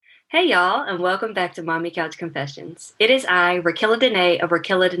Hey y'all, and welcome back to Mommy Couch Confessions. It is I, Rakilla Dene of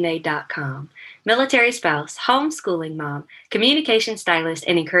RakillaDene.com, military spouse, homeschooling mom, communication stylist,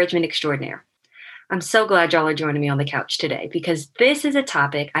 and encouragement extraordinaire. I'm so glad y'all are joining me on the couch today because this is a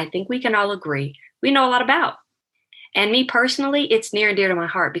topic I think we can all agree we know a lot about. And me personally, it's near and dear to my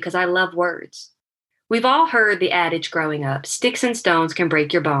heart because I love words. We've all heard the adage growing up, sticks and stones can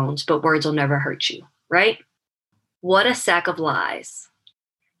break your bones, but words will never hurt you, right? What a sack of lies.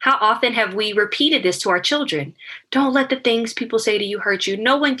 How often have we repeated this to our children? Don't let the things people say to you hurt you.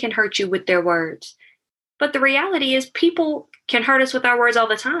 No one can hurt you with their words. But the reality is, people can hurt us with our words all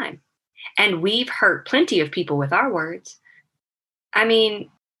the time. And we've hurt plenty of people with our words. I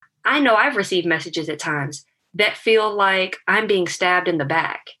mean, I know I've received messages at times that feel like I'm being stabbed in the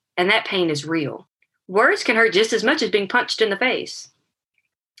back, and that pain is real. Words can hurt just as much as being punched in the face.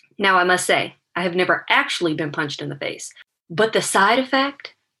 Now, I must say, I have never actually been punched in the face, but the side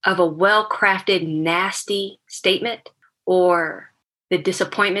effect of a well-crafted, nasty statement or the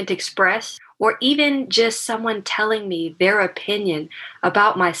disappointment expressed, or even just someone telling me their opinion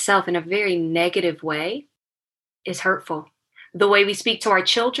about myself in a very negative way is hurtful. The way we speak to our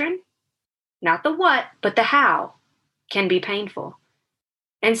children, not the what, but the how, can be painful.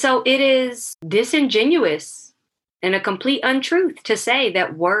 And so it is disingenuous and a complete untruth to say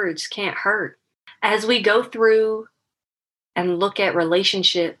that words can't hurt. As we go through and look at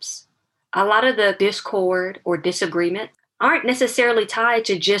relationships, a lot of the discord or disagreement aren't necessarily tied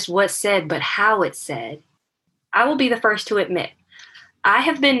to just what's said, but how it's said. I will be the first to admit, I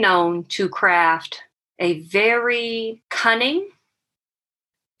have been known to craft a very cunning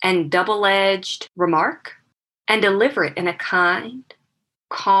and double-edged remark and deliver it in a kind,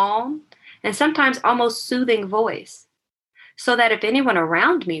 calm, and sometimes almost soothing voice, so that if anyone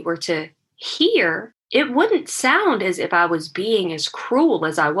around me were to hear, it wouldn't sound as if I was being as cruel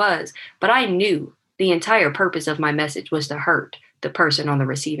as I was, but I knew the entire purpose of my message was to hurt the person on the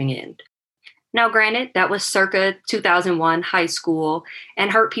receiving end. Now, granted, that was circa 2001 high school, and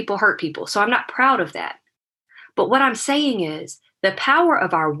hurt people, so I'm not proud of that. But what I'm saying is the power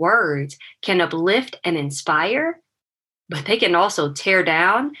of our words can uplift and inspire, but they can also tear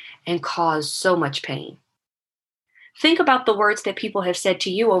down and cause so much pain. Think about the words that people have said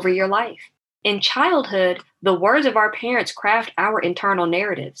to you over your life. In childhood, the words of our parents craft our internal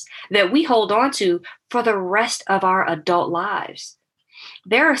narratives that we hold on to for the rest of our adult lives.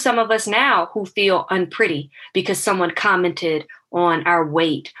 There are some of us now who feel unpretty because someone commented on our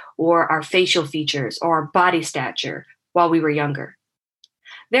weight or our facial features or our body stature while we were younger.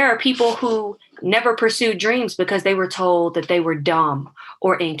 There are people who never pursued dreams because they were told that they were dumb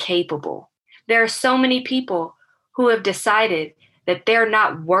or incapable. There are so many people who have decided that they're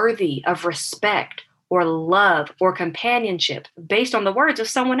not worthy of respect or love or companionship based on the words of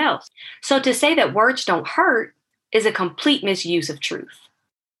someone else. So to say that words don't hurt is a complete misuse of truth.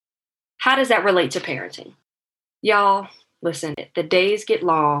 How does that relate to parenting? Y'all, listen, the days get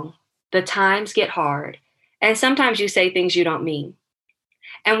long, the times get hard, and sometimes you say things you don't mean.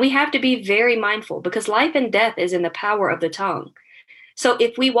 And we have to be very mindful because life and death is in the power of the tongue. So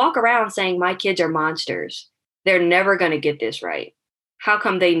if we walk around saying my kids are monsters, they're never going to get this right. How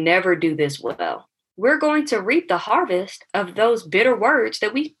come they never do this well? We're going to reap the harvest of those bitter words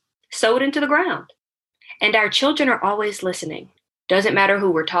that we sowed into the ground. And our children are always listening. Doesn't matter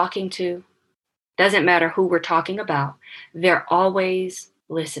who we're talking to. Doesn't matter who we're talking about. They're always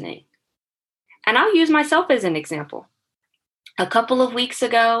listening. And I'll use myself as an example. A couple of weeks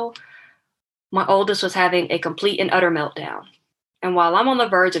ago, my oldest was having a complete and utter meltdown. And while I'm on the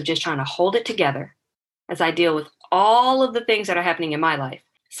verge of just trying to hold it together as I deal with all of the things that are happening in my life,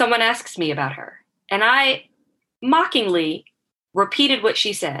 someone asks me about her. And I mockingly repeated what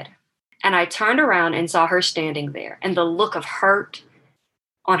she said. And I turned around and saw her standing there and the look of hurt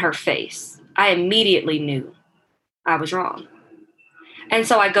on her face. I immediately knew I was wrong. And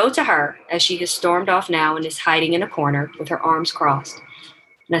so I go to her as she has stormed off now and is hiding in a corner with her arms crossed.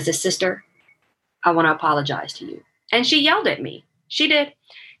 And I said, "Sister, I want to apologize to you." And she yelled at me. She did.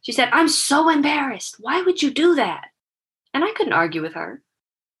 She said, "I'm so embarrassed. Why would you do that?" And I couldn't argue with her.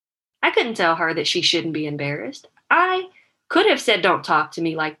 I couldn't tell her that she shouldn't be embarrassed. I could have said, "Don't talk to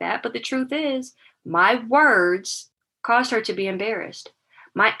me like that." But the truth is, my words caused her to be embarrassed.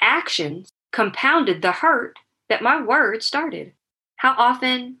 My actions compounded the hurt that my words started. How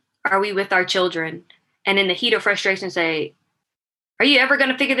often are we with our children and in the heat of frustration say, "Are you ever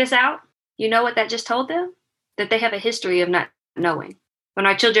going to figure this out?" You know what that just told them? That they have a history of not knowing. When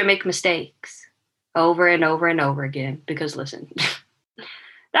our children make mistakes over and over and over again, because listen,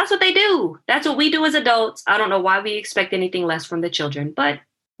 that's what they do. That's what we do as adults. I don't know why we expect anything less from the children, but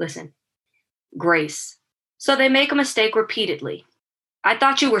Listen, grace. So they make a mistake repeatedly. I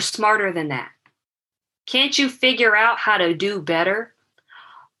thought you were smarter than that. Can't you figure out how to do better?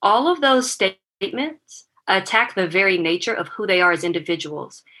 All of those statements attack the very nature of who they are as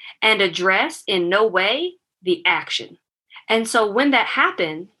individuals and address in no way the action. And so when that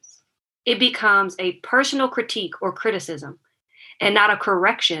happens, it becomes a personal critique or criticism and not a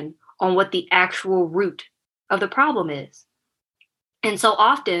correction on what the actual root of the problem is. And so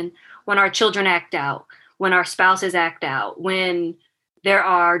often when our children act out, when our spouses act out, when there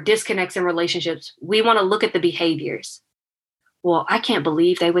are disconnects in relationships, we want to look at the behaviors. Well, I can't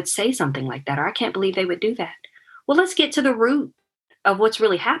believe they would say something like that, or I can't believe they would do that. Well, let's get to the root of what's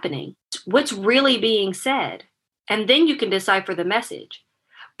really happening, what's really being said, and then you can decipher the message.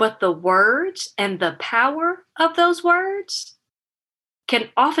 But the words and the power of those words can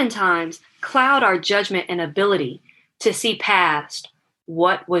oftentimes cloud our judgment and ability to see past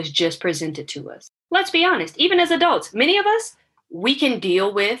what was just presented to us. Let's be honest, even as adults, many of us, we can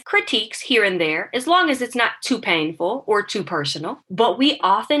deal with critiques here and there as long as it's not too painful or too personal. But we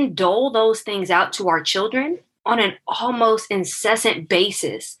often dole those things out to our children on an almost incessant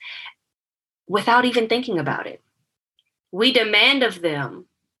basis without even thinking about it. We demand of them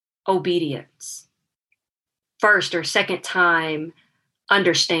obedience, first or second time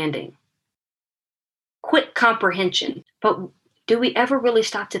understanding, quick comprehension. But do we ever really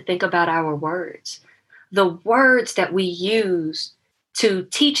stop to think about our words? The words that we use to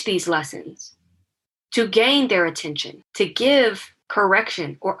teach these lessons, to gain their attention, to give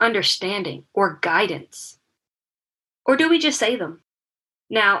correction or understanding or guidance? Or do we just say them?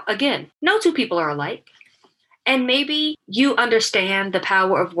 Now, again, no two people are alike. And maybe you understand the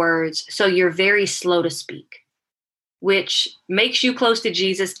power of words, so you're very slow to speak, which makes you close to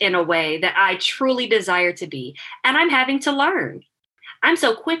Jesus in a way that I truly desire to be. And I'm having to learn. I'm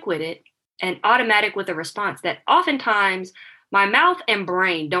so quick with it and automatic with a response that oftentimes my mouth and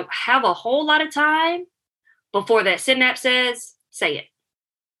brain don't have a whole lot of time before that synapse says, say it.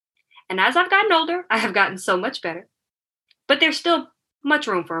 And as I've gotten older, I have gotten so much better, but there's still much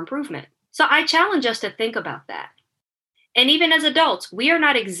room for improvement. So I challenge us to think about that. And even as adults, we are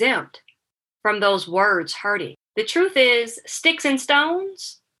not exempt from those words hurting. The truth is, sticks and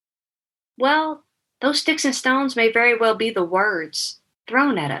stones, well, those sticks and stones may very well be the words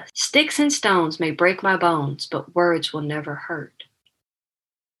thrown at us. Sticks and stones may break my bones, but words will never hurt.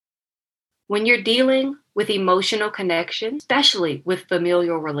 When you're dealing with emotional connection, especially with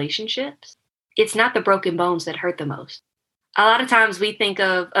familial relationships, it's not the broken bones that hurt the most. A lot of times we think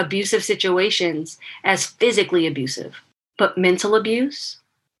of abusive situations as physically abusive, but mental abuse,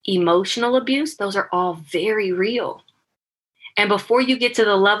 emotional abuse, those are all very real. And before you get to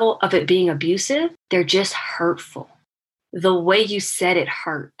the level of it being abusive, they're just hurtful. The way you said it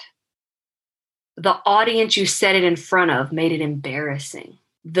hurt. The audience you said it in front of made it embarrassing.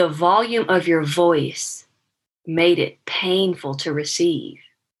 The volume of your voice made it painful to receive.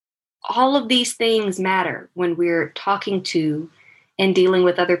 All of these things matter when we're talking to and dealing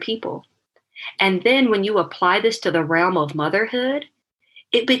with other people. And then when you apply this to the realm of motherhood,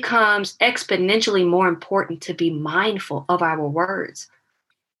 it becomes exponentially more important to be mindful of our words.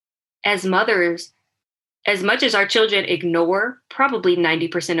 As mothers, as much as our children ignore probably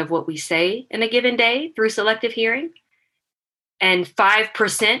 90% of what we say in a given day through selective hearing, and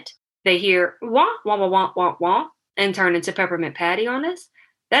 5% they hear wah, wah, wah, wah, wah, wah, and turn into peppermint patty on us,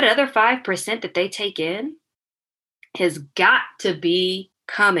 that other 5% that they take in has got to be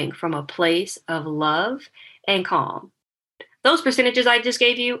coming from a place of love and calm. Those percentages I just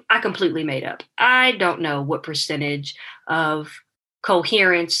gave you, I completely made up. I don't know what percentage of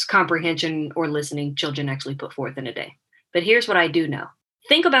coherence, comprehension, or listening children actually put forth in a day. But here's what I do know.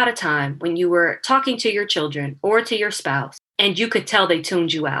 Think about a time when you were talking to your children or to your spouse, and you could tell they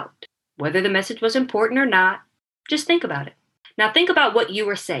tuned you out. Whether the message was important or not, just think about it. Now think about what you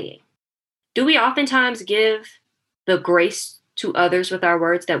were saying. Do we oftentimes give the grace to others with our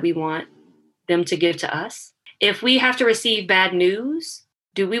words that we want them to give to us? If we have to receive bad news,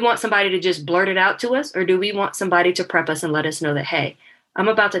 do we want somebody to just blurt it out to us, or do we want somebody to prep us and let us know that, hey, I'm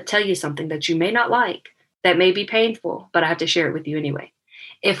about to tell you something that you may not like, that may be painful, but I have to share it with you anyway?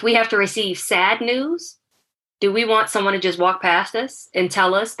 If we have to receive sad news, do we want someone to just walk past us and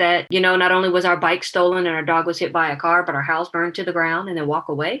tell us that, not only was our bike stolen and our dog was hit by a car, but our house burned to the ground and then walk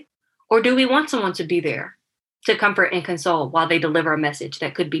away? Or do we want someone to be there to comfort and console while they deliver a message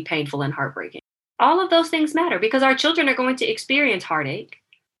that could be painful and heartbreaking? All of those things matter because our children are going to experience heartache.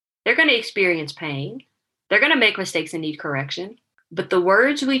 They're going to experience pain. They're going to make mistakes and need correction. But the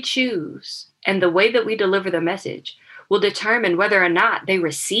words we choose and the way that we deliver the message will determine whether or not they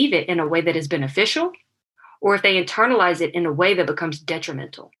receive it in a way that is beneficial or if they internalize it in a way that becomes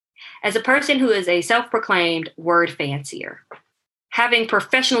detrimental. As a person who is a self proclaimed word fancier, having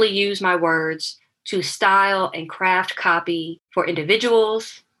professionally used my words to style and craft copy for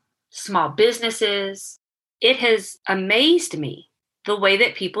individuals, small businesses, it has amazed me the way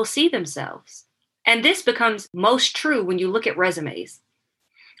that people see themselves. And this becomes most true when you look at resumes.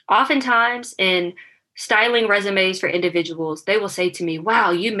 Oftentimes, in styling resumes for individuals, they will say to me,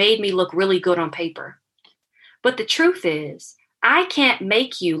 "Wow, you made me look really good on paper." But the truth is, I can't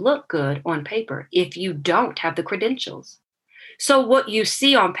make you look good on paper if you don't have the credentials. So what you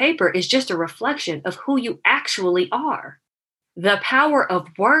see on paper is just a reflection of who you actually are. The power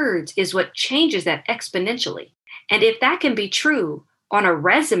of words is what changes that exponentially. And if that can be true on a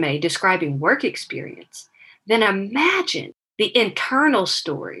resume describing work experience, then imagine the internal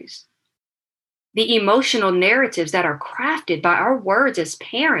stories, the emotional narratives that are crafted by our words as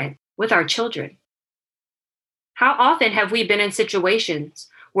parents with our children. How often have we been in situations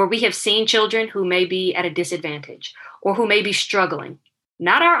where we have seen children who may be at a disadvantage or who may be struggling,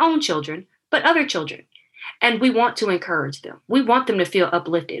 not our own children, but other children? And we want to encourage them. We want them to feel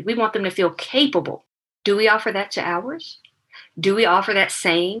uplifted. We want them to feel capable. Do we offer that to ours? Do we offer that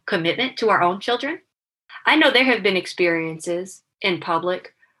same commitment to our own children? I know there have been experiences in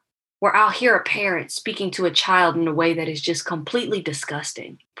public where I'll hear a parent speaking to a child in a way that is just completely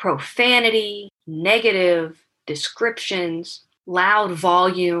disgusting. Profanity, negative descriptions, loud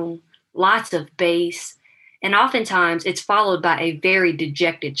volume, lots of bass, and oftentimes it's followed by a very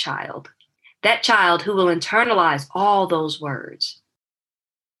dejected child. That child who will internalize all those words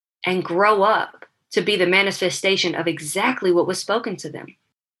and grow up to be the manifestation of exactly what was spoken to them.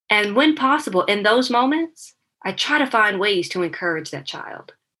 And when possible, in those moments, I try to find ways to encourage that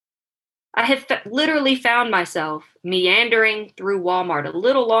child. I have literally found myself meandering through Walmart a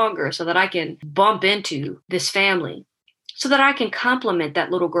little longer so that I can bump into this family, so that I can compliment that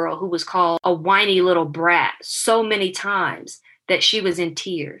little girl who was called a whiny little brat so many times that she was in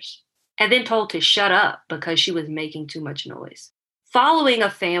tears, and then told to shut up because she was making too much noise. Following a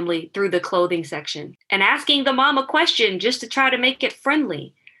family through the clothing section and asking the mom a question just to try to make it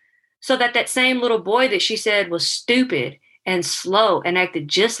friendly, so that that same little boy that she said was stupid and slow and acted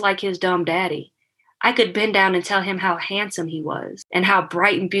just like his dumb daddy, I could bend down and tell him how handsome he was and how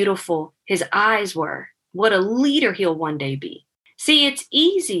bright and beautiful his eyes were. What a leader he'll one day be. See, it's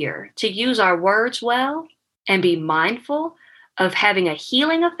easier to use our words well and be mindful of having a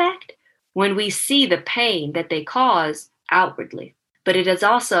healing effect when we see the pain that they cause outwardly. But it is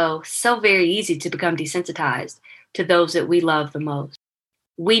also so very easy to become desensitized to those that we love the most.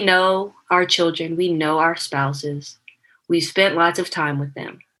 We know our children, we know our spouses. We've spent lots of time with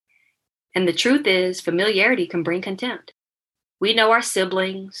them. And the truth is, familiarity can bring contempt. We know our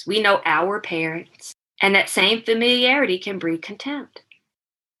siblings, we know our parents, and that same familiarity can breed contempt.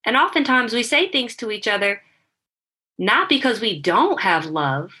 And oftentimes we say things to each other, not because we don't have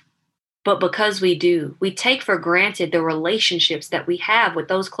love, but because we do. We take for granted the relationships that we have with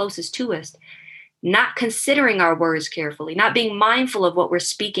those closest to us, not considering our words carefully, not being mindful of what we're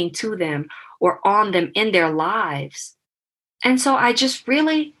speaking to them or on them in their lives. And so I just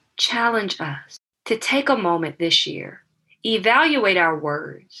really challenge us to take a moment this year, evaluate our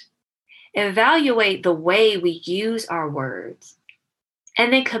words, evaluate the way we use our words,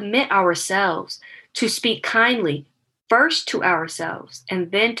 and then commit ourselves to speak kindly, first to ourselves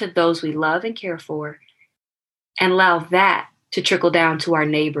and then to those we love and care for, and allow that to trickle down to our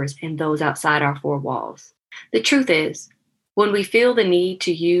neighbors and those outside our four walls. The truth is, when we feel the need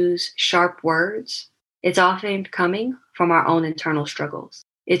to use sharp words, it's often coming from our own internal struggles.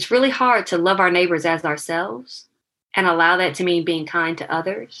 It's really hard to love our neighbors as ourselves and allow that to mean being kind to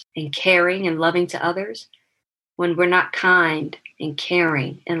others and caring and loving to others when we're not kind and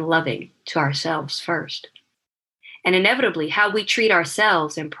caring and loving to ourselves first. And inevitably, how we treat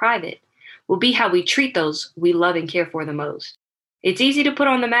ourselves in private will be how we treat those we love and care for the most. It's easy to put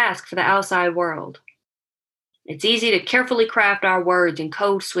on the mask for the outside world. It's easy to carefully craft our words and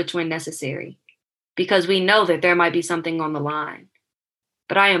code switch when necessary, because we know that there might be something on the line.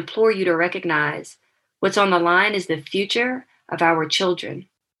 But I implore you to recognize what's on the line is the future of our children,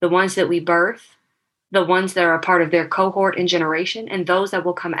 the ones that we birth, the ones that are a part of their cohort and generation, and those that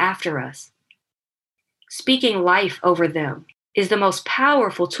will come after us. Speaking life over them is the most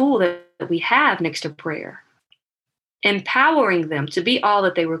powerful tool that we have next to prayer, empowering them to be all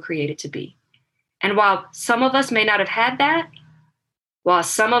that they were created to be. And while some of us may not have had that, while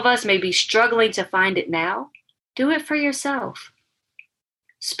some of us may be struggling to find it now, do it for yourself.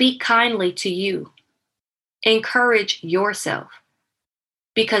 Speak kindly to you. Encourage yourself,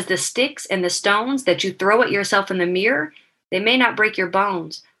 because the sticks and the stones that you throw at yourself in the mirror, they may not break your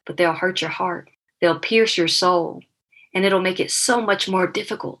bones, but they'll hurt your heart. They'll pierce your soul, and it'll make it so much more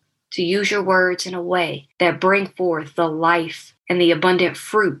difficult to use your words in a way that bring forth the life and the abundant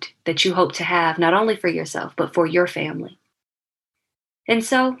fruit that you hope to have, not only for yourself, but for your family. And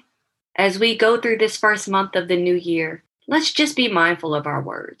so, as we go through this first month of the new year, let's just be mindful of our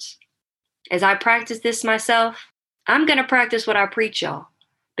words. As I practice this myself, I'm going to practice what I preach, y'all,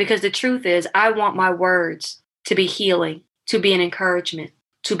 because the truth is, I want my words to be healing, to be an encouragement,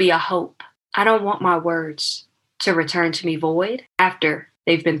 to be a hope. I don't want my words to return to me void after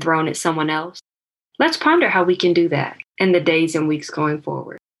they've been thrown at someone else. Let's ponder how we can do that in the days and weeks going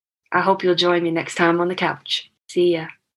forward. I hope you'll join me next time on the couch. See ya.